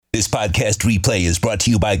This podcast replay is brought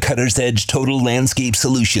to you by Cutter's Edge Total Landscape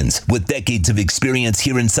Solutions. With decades of experience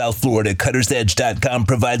here in South Florida, CuttersEdge.com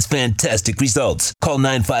provides fantastic results. Call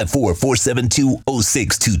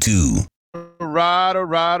 954-472-0622. All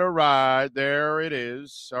right. There it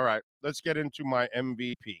is. All right, let's get into my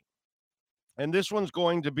MVP. And this one's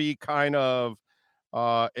going to be kind of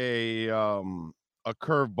a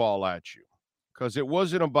curveball at you, because it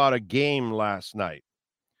wasn't about a game last night.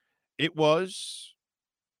 It was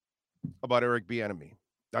about Eric Bieniemy.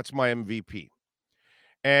 That's my MVP.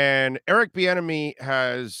 And Eric Bieniemy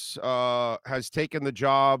has taken the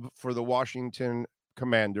job for the Washington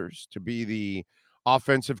Commanders to be the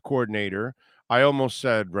offensive coordinator. I almost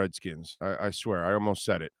said Redskins. I swear, I almost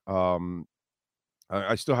said it.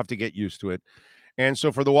 I still have to get used to it. And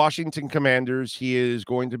so for the Washington Commanders, he is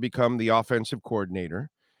going to become the offensive coordinator.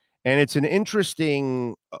 And it's an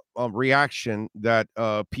interesting reaction that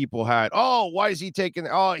people had. Oh, why is he taking?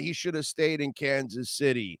 Oh, he should have stayed in Kansas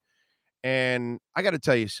City. And I got to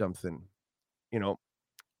tell you something. You know,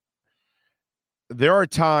 there are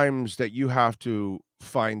times that you have to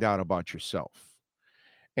find out about yourself.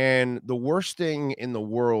 And the worst thing in the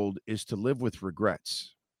world is to live with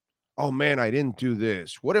regrets. Oh man, I didn't do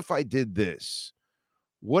this. What if I did this?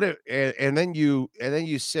 What if, and then you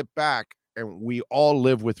sit back, and we all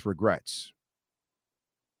live with regrets.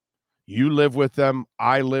 You live with them.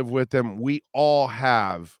 I live with them. We all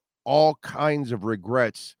have all kinds of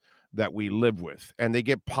regrets that we live with, and they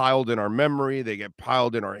get piled in our memory. They get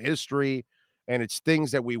piled in our history, and it's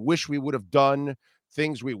things that we wish we would have done,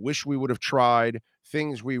 things we wish we would have tried,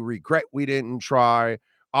 things we regret we didn't try,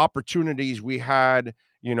 opportunities we had,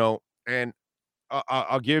 and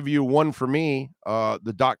I'll give you one for me,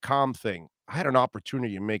 the .com thing. I had an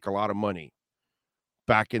opportunity to make a lot of money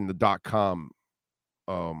back in the .com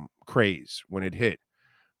craze when it hit,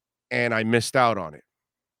 and I missed out on it.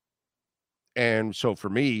 And so for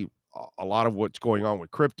me, a lot of what's going on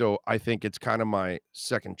with crypto, I think it's kind of my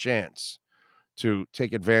second chance to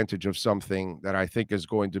take advantage of something that I think is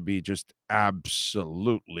going to be just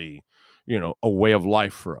absolutely, a way of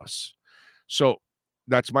life for us. So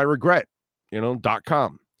that's my regret,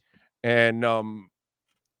 .com. And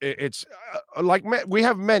it's like we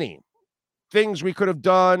have many things we could have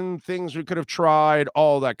done, things we could have tried,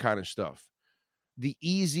 all that kind of stuff. The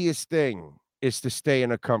easiest thing is to stay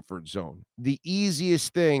in a comfort zone. The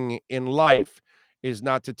easiest thing in life is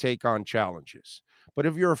not to take on challenges. But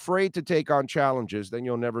if you're afraid to take on challenges, then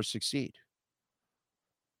you'll never succeed.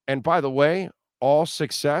 And by the way, all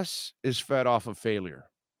success is fed off of failure.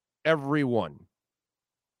 Everyone.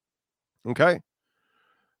 Okay?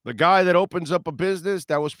 The guy that opens up a business,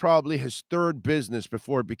 that was probably his third business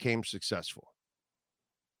before it became successful.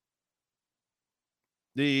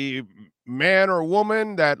 The man or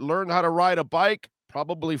woman that learned how to ride a bike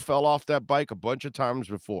probably fell off that bike a bunch of times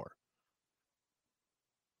before.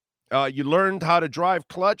 You learned how to drive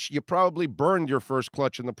clutch. You probably burned your first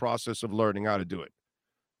clutch in the process of learning how to do it.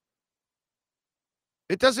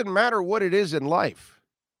 It doesn't matter what it is in life.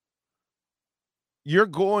 You're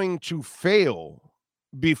going to fail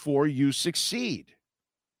before you succeed,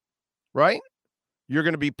 right? You're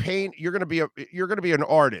going to be you're going to be an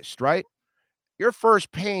artist, right? Your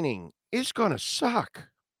first painting is going to suck,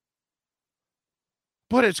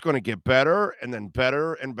 but it's going to get better and then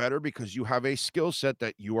better and better because you have a skill set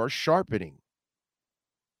that you are sharpening.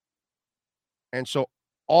 And so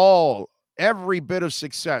every bit of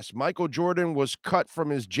success, Michael Jordan was cut from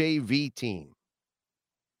his JV team.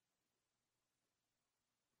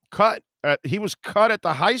 He was cut at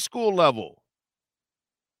the high school level,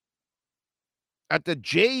 at the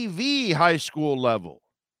JV high school level.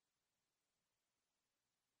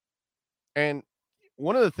 And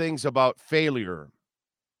one of the things about failure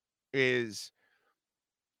is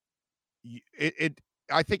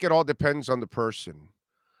I think it all depends on the person.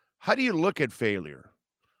 How do you look at failure?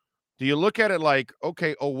 Do you look at it like,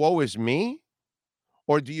 okay, oh, woe is me?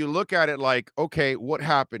 Or do you look at it like, okay, what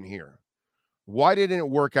happened here? Why didn't it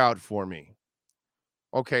work out for me?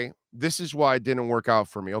 Okay, this is why it didn't work out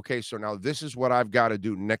for me. Okay, so now this is what I've got to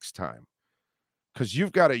do next time. Because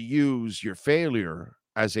you've got to use your failure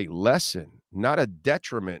as a lesson, not a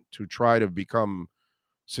detriment to try to become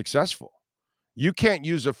successful. You can't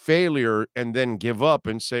use a failure and then give up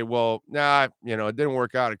and say, well, nah, it didn't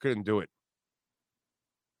work out. I couldn't do it.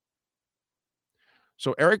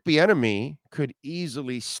 So Eric Bieniemy could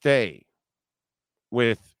easily stay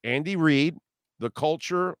with Andy Reid, the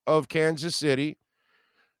culture of Kansas City,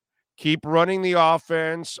 keep running the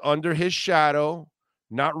offense under his shadow,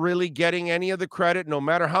 not really getting any of the credit. No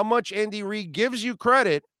matter how much Andy Reid gives you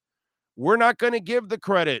credit, we're not going to give the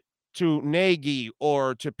credit to Nagy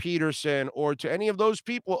or to Peterson or to any of those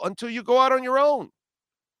people until you go out on your own.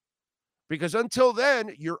 Because until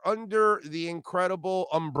then, you're under the incredible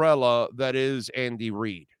umbrella that is Andy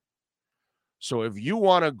Reid. So if you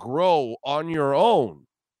want to grow on your own,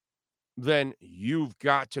 then you've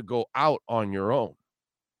got to go out on your own.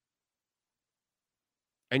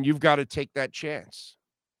 And you've got to take that chance.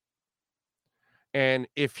 And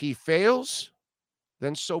if he fails,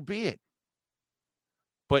 then so be it.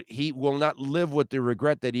 But he will not live with the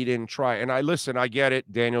regret that he didn't try. And I get it.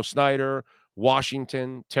 Daniel Snyder,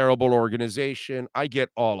 Washington, terrible organization. I get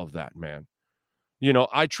all of that, man. You know,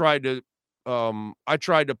 I tried to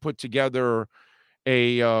put together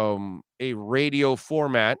a radio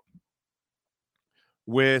format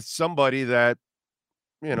with somebody that,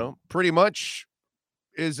 you know, pretty much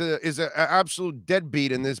is a absolute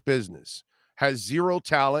deadbeat in this business, has zero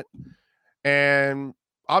talent, and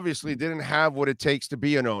obviously didn't have what it takes to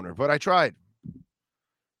be an owner. But I tried.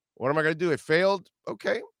 What am I going to do? It failed.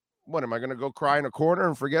 Okay. What am I going to go cry in a corner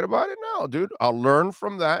and forget about it? No, dude. I'll learn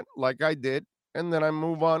from that like I did, and then I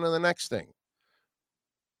move on to the next thing.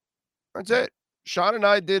 That's it. Sean and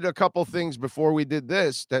I did a couple things before we did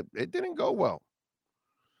this that it didn't go well.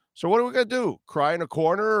 So what are we going to do? Cry in a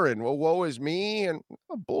corner and woe is me and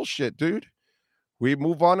bullshit, dude. We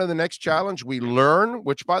move on to the next challenge. We learn,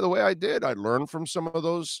 which, by the way, I did. I learned from some of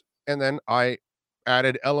those, and then I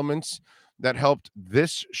added elements that helped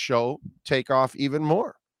this show take off even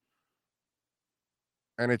more.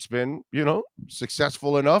 And it's been, you know,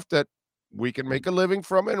 successful enough that we can make a living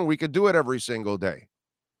from it, and we could do it every single day.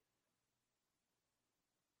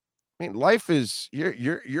 I mean, life is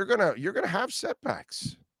you're gonna have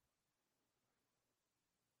setbacks,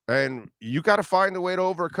 and you got to find a way to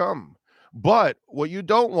overcome. But what you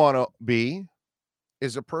don't want to be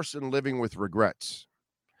is a person living with regrets.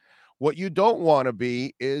 What you don't want to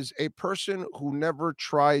be is a person who never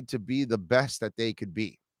tried to be the best that they could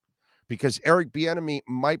be. Because Eric Bieniemy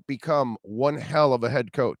might become one hell of a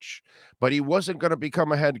head coach, but he wasn't going to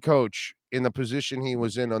become a head coach in the position he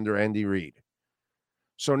was in under Andy Reid.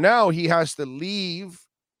 So now he has to leave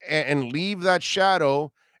and leave that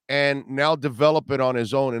shadow and now develop it on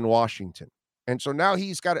his own in Washington. And so now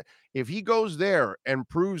he's got to, if he goes there and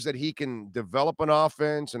proves that he can develop an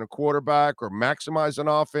offense and a quarterback or maximize an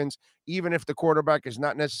offense, even if the quarterback is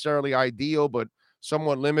not necessarily ideal, but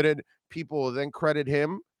somewhat limited, people will then credit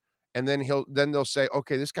him. And then they'll say,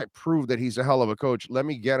 okay, this guy proved that he's a hell of a coach. Let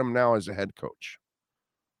me get him now as a head coach.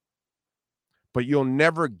 But you'll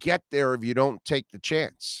never get there if you don't take the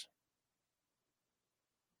chance.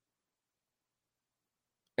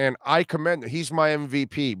 And I commend him. He's my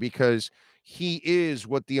MVP because he is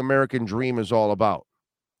what the American dream is all about.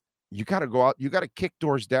 You got to go out. You got to kick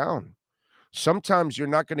doors down. Sometimes you're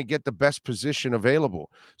not going to get the best position available.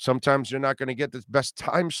 Sometimes you're not going to get the best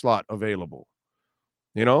time slot available.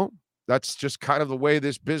 You know, that's just kind of the way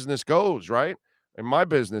this business goes, right? In my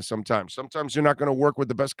business, sometimes you're not going to work with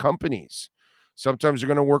the best companies. Sometimes you're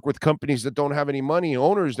going to work with companies that don't have any money,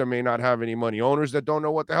 owners that may not have any money, owners that don't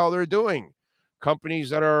know what the hell they're doing, companies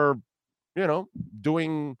that are, you know,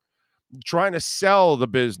 trying to sell the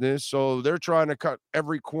business. So they're trying to cut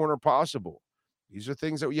every corner possible. These are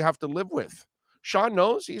things that you have to live with. Sean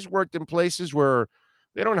knows. He's worked in places where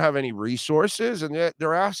they don't have any resources and yet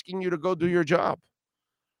they're asking you to go do your job.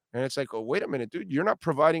 And it's like, oh, wait a minute, dude, you're not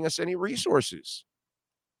providing us any resources.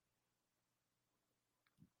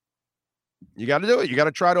 You got to do it. You got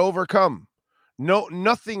to try to overcome. No,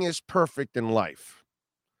 nothing is perfect in life.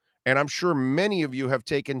 And I'm sure many of you have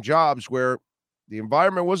taken jobs where the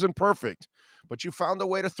environment wasn't perfect, but you found a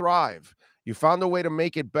way to thrive. You found a way to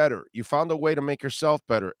make it better. You found a way to make yourself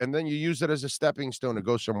better. And then you use it as a stepping stone to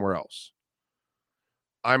go somewhere else.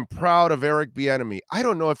 I'm proud of Eric Bieniemy. I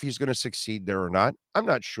don't know if he's going to succeed there or not. I'm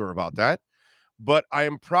not sure about that. But I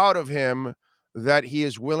am proud of him that he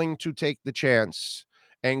is willing to take the chance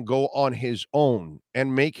and go on his own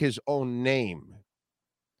and make his own name.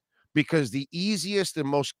 Because the easiest and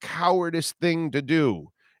most cowardice thing to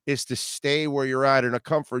do is to stay where you're at in a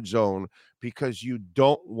comfort zone because you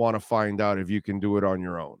don't want to find out if you can do it on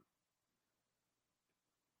your own.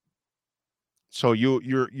 So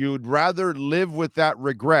you'd rather live with that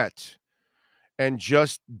regret and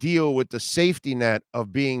just deal with the safety net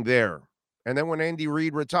of being there. And then when Andy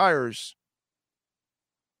Reid retires,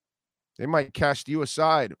 they might cast you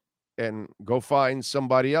aside and go find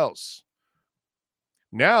somebody else.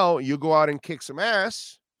 Now you go out and kick some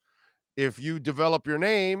ass. If you develop your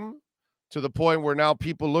name to the point where now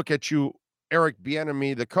people look at you, Eric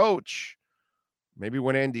Bieniemy, the coach, maybe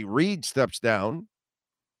when Andy Reid steps down,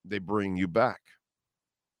 they bring you back.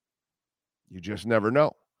 You just never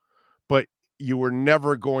know. but you were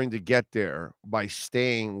never going to get there by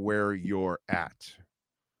staying where you're at.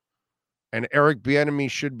 And Eric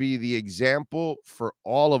Bieniemy should be the example for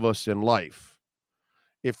all of us in life.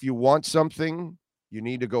 If you want something, you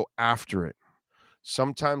need to go after it.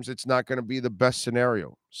 Sometimes it's not going to be the best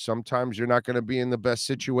scenario. Sometimes you're not going to be in the best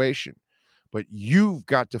situation, but you've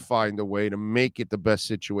got to find a way to make it the best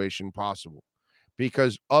situation possible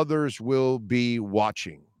because others will be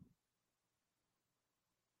watching.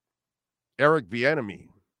 Eric Bieniemy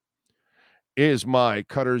is my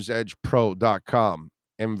CuttersEdgePro.com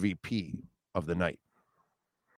MVP of the night.